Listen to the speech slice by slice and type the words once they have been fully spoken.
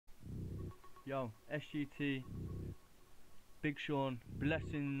Yo, SGT, Big Sean,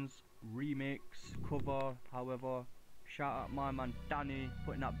 Blessings, remix, cover, however. Shout out my man Danny,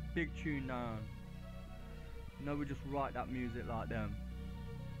 putting that big tune down. You know we just write that music like them.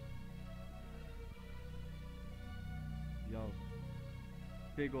 Yo,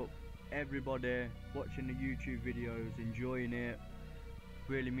 big up everybody watching the YouTube videos, enjoying it.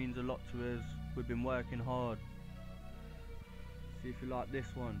 Really means a lot to us. We've been working hard. See if you like this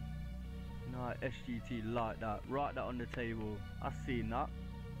one. No, SGT like that. Write that on the table. I seen that.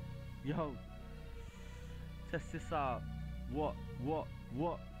 Yo, test this out. What?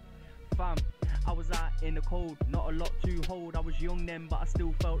 Fam, I was out in the cold, not a lot to hold. I was young then, but I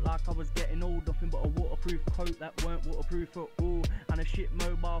still felt like I was getting old. Nothing but a waterproof coat that weren't waterproof at all, and a shit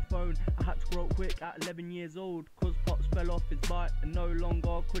mobile phone. I had to grow up quick at 11 years old, cause Pops fell off his bike and no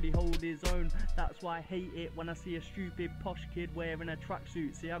longer could he hold his own. That's why I hate it when I see a stupid posh kid wearing a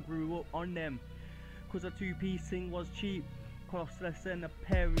tracksuit. See, I grew up on them, cause a two-piece thing was cheap. Cost less than a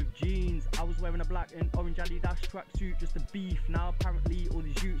pair of jeans. I was wearing a black and orange Adidas tracksuit just to beef. Now apparently all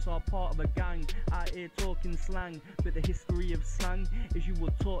these youths are part of a gang, out here talking slang. But the history of slang is you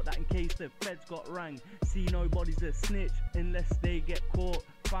were taught that in case the feds got rang. See, nobody's a snitch unless they get caught.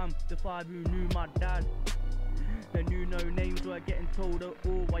 Fam, the five who knew my dad, they knew no names were getting told at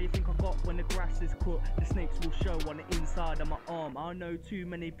all. Why you think I got when the grass is cut? The snakes will show on the inside of my arm. I know too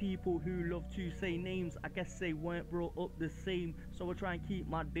many people who love to say names. I guess they weren't brought up the same, so I try and keep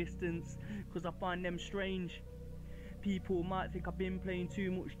my distance, cause I find them strange. People might think I've been playing too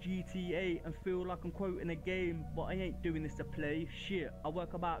much GTA and feel like I'm quoting a game, but I ain't doing this to play. Shit, I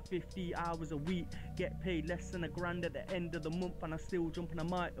work about 50 hours a week, get paid less than $1,000 at the end of the month, and I still jump on a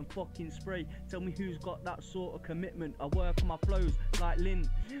mic and fucking spray. Tell me who's got that sort of commitment. I work on my flows like Lynn,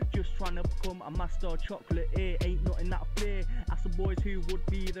 just trying to become a master of chocolate here. Ain't nothing that fear. Ask the boys who would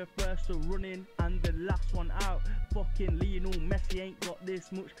be the first to run in and the last one out. Fucking Lionel Messi ain't got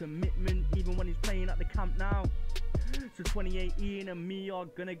this much commitment, even when he's playing at the camp now. So 2018 and me are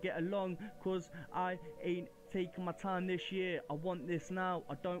gonna get along, cause I ain't taking my time this year. I want this now.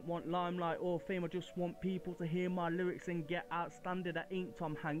 I don't want limelight or fame. I just want people to hear my lyrics and get outstanding. I ain't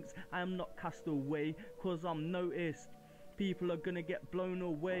Tom Hanks, I am not Castaway, cause I'm noticed. People are gonna get blown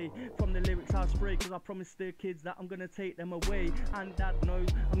away from the lyrics I spray, cause I promised the kids that I'm gonna take them away. And dad knows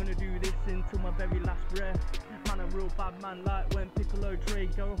I'm gonna do this until my very last breath. Man, a real bad man, like when Piccolo, Dre,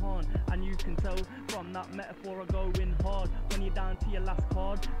 Gohan. And you can tell from that metaphor I go in hard. When you're down to your last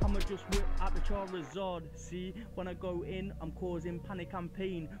card, I'ma just whip out the Charizard. See, when I go in, I'm causing panic and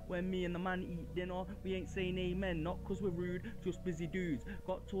pain. When me and the man eat dinner, we ain't saying amen. Not cause we're rude, just busy dudes.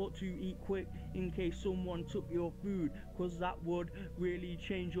 Got taught to eat quick in case someone took your food, cause that would really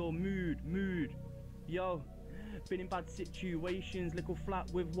change your mood. Yo, been in bad situations, little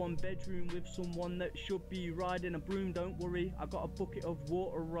flat with one bedroom with someone that should be riding a broom. Don't worry, I got a bucket of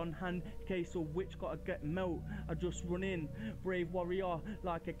water on hand in case of which gotta get melt. I just run in, brave warrior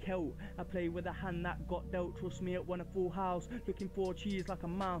like a Celt. I play with a hand that got dealt. Trust me, it won a full house, looking for cheese like a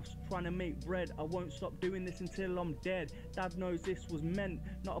mouse, trying to make bread. I won't stop doing this until I'm dead. Dad knows this was meant,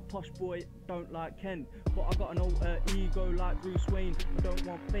 not a posh boy, don't like Kent, but I got an alter ego like Bruce Wayne. I don't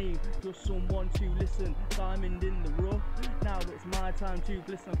want fame, just someone to listen. Diamond in the rough, now it's my time to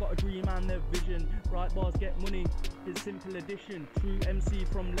glisten. I've got a dream and a vision, right bars get money, it's simple addition. True MC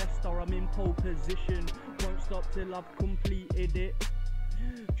from Leicester, I'm in pole position. Won't stop till I've completed it,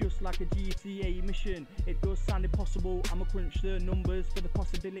 just like a GTA mission. It does sound impossible, I'ma crunch the numbers for the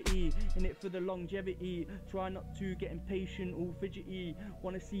possibility, in it for the longevity. Try not to get impatient or fidgety,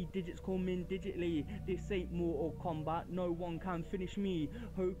 wanna see digits come in digitally. This ain't Mortal Kombat, no one can finish me.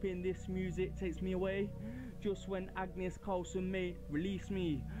 Hoping this music takes me away, just when Agnes Carlson may release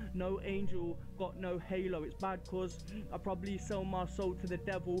me. No angel, got no halo. It's bad cause I probably sell my soul to the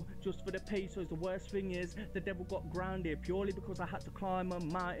devil just for the pesos. The worst thing is the devil got grounded purely because I had to climb a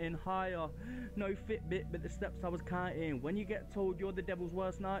mountain higher. No Fitbit, but the steps I was counting. When you get told you're the devil's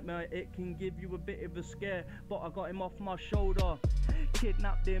worst nightmare, it can give you a bit of a scare. But I got him off my shoulder,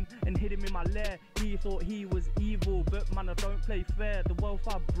 kidnapped him and hid him in my lair. He thought he was evil, but man, I don't play fair. The wealth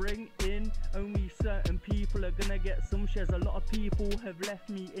I bring in, only certain people are gonna get some shares. A lot of people have left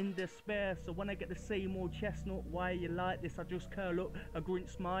me in despair, so when I get the same old chestnut, why are you like this? I just curl up, a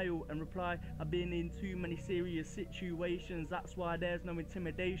Grinch smile and reply, I've been in too many serious situations, that's why there's no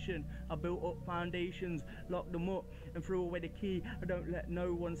intimidation. I built up foundations, locked them up and threw away the key. I don't let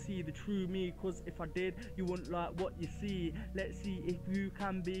no one see the true me, cause if I did, you wouldn't like what you see. Let's see if you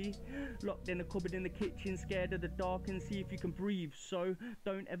can be locked in a cupboard in the kitchen, scared of the dark, and see if you can breathe. So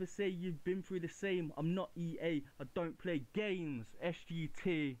don't ever say you've been through the same. I'm not EA, I don't play games.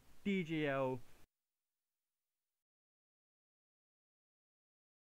 SGT. DGL